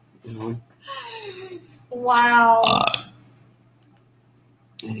 You know. Wow.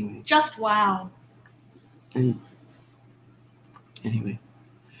 Anyway. Just wow. Anyway.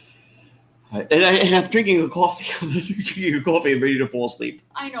 And I'm drinking a coffee. I'm drinking a coffee and ready to fall asleep.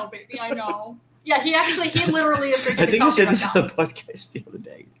 I know, baby. I know. Yeah, he literally is drinking a coffee. I think I said this on the podcast the other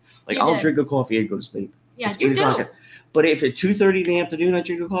day. Like, I'll drink a coffee and go to sleep. Yeah, you do. But if at 2:30 in the afternoon I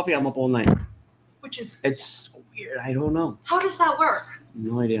drink a coffee, I'm up all night. It's weird. I don't know. How does that work?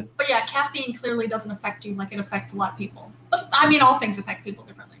 No idea. But yeah, caffeine clearly doesn't affect you like it affects a lot of people. But I mean, all things affect people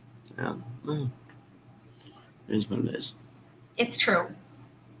differently. Yeah. Well, it is what it is. It's true.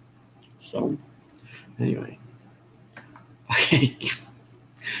 So, anyway. Okay.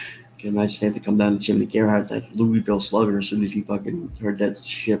 Can imagine Santa come down the chimney. Gerhard like Louisville Slugger as soon as he fucking heard that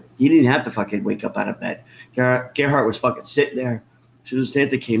shit. He didn't have to fucking wake up out of bed. Gerhard was fucking sitting there. As soon as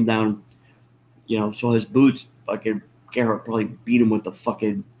Santa came down, saw his boots, fucking Gerhard probably beat him with the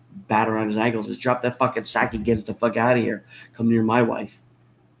fucking bat around his ankles. Just drop that fucking sack and get the fuck out of here. Come near my wife.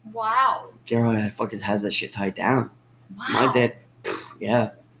 Wow. Gerhard fucking had that shit tied down. Wow. My dad,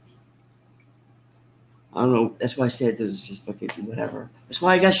 yeah. I don't know. That's why I said there's just fucking whatever. That's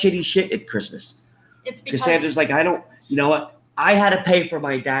why I got shitty shit at Christmas. It's because Santa's like, I don't, you know what? I had to pay for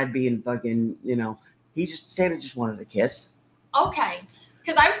my dad being fucking, Santa just wanted a kiss. Okay.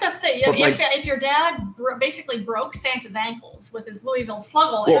 Because I was going to say, if your dad basically broke Santa's ankles with his Louisville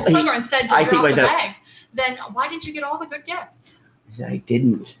Slugger and said to drop the bag, then why didn't you get all the good gifts? I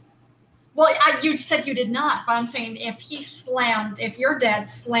didn't. Well, you said you did not, but I'm saying if your dad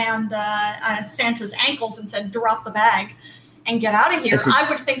slammed Santa's ankles and said, drop the bag and get out of here, I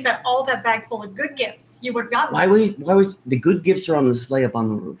would think that all that bag full of good gifts you would have gotten. Why was the good gifts are on the sleigh up on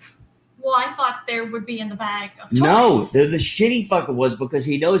the roof? Well, I thought there would be in the bag of toys. No, the shitty fucker was because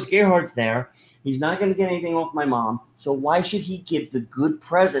he knows Gerhard's there. He's not going to get anything off my mom. So why should he give the good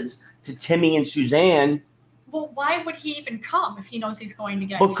presents to Timmy and Suzanne? Well, why would he even come if he knows he's going to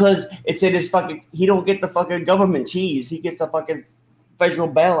get? Because it's in his fucking. He don't get the fucking government cheese. He gets the fucking federal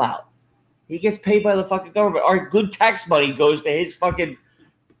bailout. He gets paid by the fucking government. Our good tax money goes to his fucking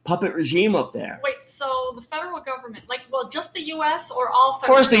puppet regime up there. Wait, so the federal government, just the U.S. or all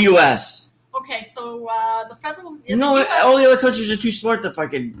federal? Of course, the U.S. Okay, so the federal. No, the US, all the other countries are too smart to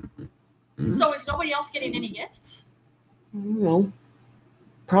fucking. So is nobody else getting any gifts? No,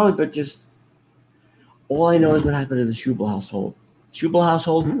 probably, but just. All I know is what happened to the Schubel household. Schubel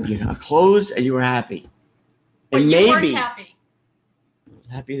household, you got clothes and you were happy. And you weren't happy.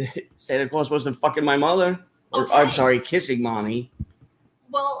 Happy that Santa Claus wasn't fucking my mother. Or I'm sorry, kissing mommy.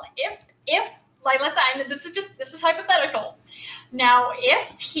 Well, this is hypothetical. Now,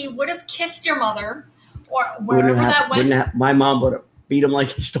 if he would have kissed your mother, or wherever that went, my mom would have beat him like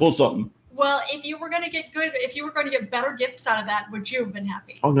he stole something. Well, if you were going to get better gifts out of that, would you have been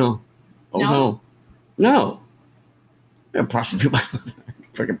happy? Oh no! No. I'm a prostitute my mother.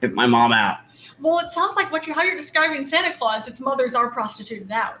 Freaking bit my mom out. Well, it sounds like how you're describing Santa Claus, its mothers are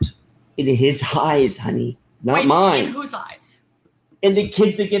prostituted out. In his eyes, honey. Not mine. In whose eyes? In the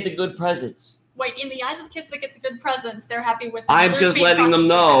kids that get the good presents. Wait, in the eyes of the kids that get the good presents, they're happy with I'm just letting them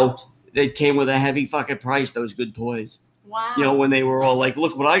know it came with a heavy fucking price, those good toys. Wow. When they were all like,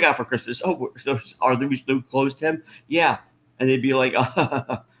 look what I got for Christmas. Oh, are those new clothes, Tim? Yeah. And they'd be like,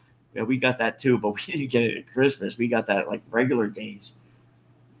 yeah, we got that too, but we didn't get it at Christmas. We got that at like regular days.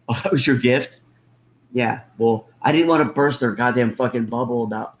 Oh, that was your gift? Yeah. Well, I didn't want to burst their goddamn fucking bubble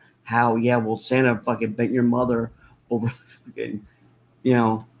about how, Santa fucking bent your mother over fucking,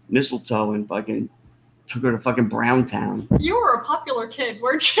 mistletoe and fucking took her to fucking Browntown. You were a popular kid,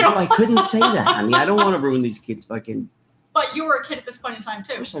 weren't you? No, I couldn't say that. I mean, I don't want to ruin these kids' fucking. But you were a kid at this point in time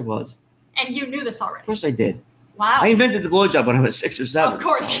too. Of course I was. And you knew this already. Of course I did. Wow. I invented the blowjob when I was 6 or 7. Of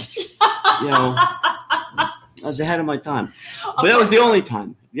course. So, I was ahead of my time. But that was the only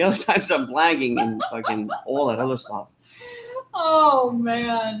time. The other times I'm blagging and fucking all that other stuff. Oh,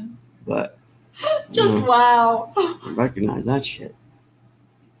 man. But. Just wow. Recognize that shit.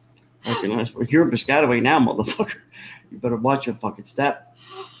 Well, you're in Piscataway now, motherfucker. You better watch your fucking step.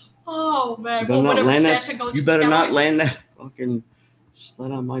 Oh man! You better Well, not land that. Santa goes You from better not Skyway. land that fucking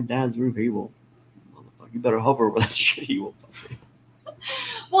sled on my dad's roof. He will. Motherfucker, you better hover over that shit. He will.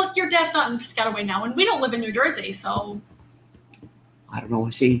 Well, your dad's not in Piscataway now, and we don't live in New Jersey, so. I don't know.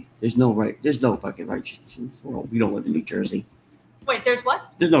 See, there's no fucking righteousness in this world. We don't live in New Jersey. Wait, there's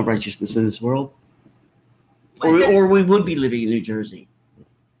what? There's no righteousness in this world. Wait, or we would be living in New Jersey.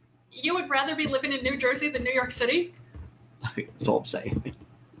 You would rather be living in New Jersey than New York City? That's all I'm saying.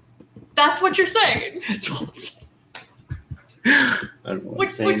 That's what you're saying. That's all I'm saying. I don't know what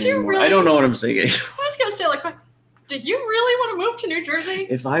I'm saying Would you anymore. really? I don't know what I'm saying. I was gonna say, like, do you really want to move to New Jersey?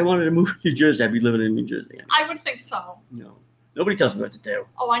 If I wanted to move to New Jersey, I'd be living in New Jersey. I would think so. No. Nobody tells me what to do.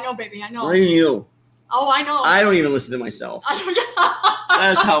 Oh, I know, baby. I know. Not even you. Oh, I know. I don't even listen to myself. I don't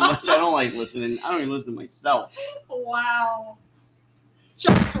That's how much I don't like listening. I don't even listen to myself. Wow.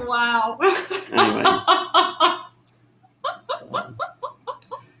 Just wow. Anyway. So,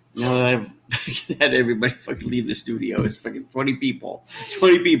 now that I've had everybody fucking leave the studio, it's fucking 20 people.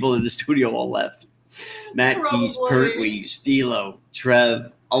 20 people in the studio all left. Matt Keys, Pertwee, Stilo,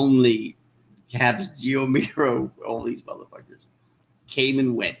 Trev, Only, Caps, Gio Miro, all these motherfuckers came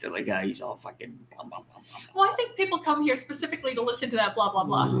and went. They're like, he's all fucking blah, blah, blah, blah. Well, I think people come here specifically to listen to that blah, blah,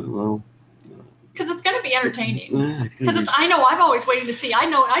 blah. Well, because it's going to be entertaining. Because I know I'm always waiting to see. I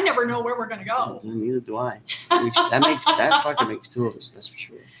never know where we're going to go. Neither do I. That fucking makes two of us, that's for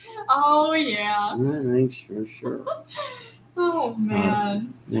sure. Oh, yeah. That makes for sure. Oh,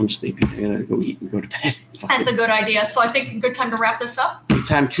 man. I'm sleepy. I gotta go eat and go to bed. That's a good idea. So I think a good time to wrap this up.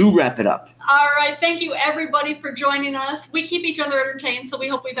 Time to wrap it up. All right. Thank you, everybody, for joining us. We keep each other entertained, so we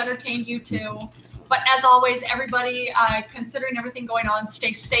hope we've entertained you, too. But as always, everybody, considering everything going on,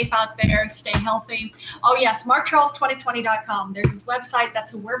 stay safe out there, stay healthy. Oh, yes, MarkCharles2020.com. There's his website.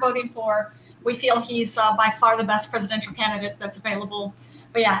 That's who we're voting for. We feel he's by far the best presidential candidate that's available.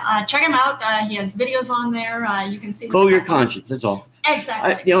 But yeah, check him out. He has videos on there. You can see. Vote your conscience. That's all.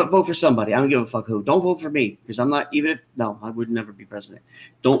 Exactly. You know what? Vote for somebody. I don't give a fuck who. Don't vote for me because I'm not even. I would never be president.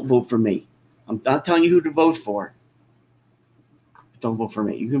 Don't vote for me. I'm not telling you who to vote for. Don't vote for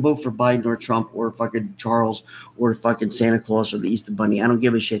me. You can vote for Biden or Trump or fucking Charles or fucking Santa Claus or the Easter Bunny. I don't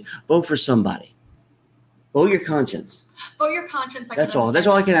give a shit. Vote for somebody. Vote your conscience. Vote your conscience. That's all. That's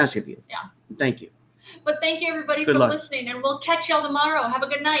all I can ask of you. Yeah. Thank you. But thank you, everybody, Good for luck. listening, and we'll catch y'all tomorrow. Have a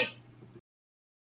good night.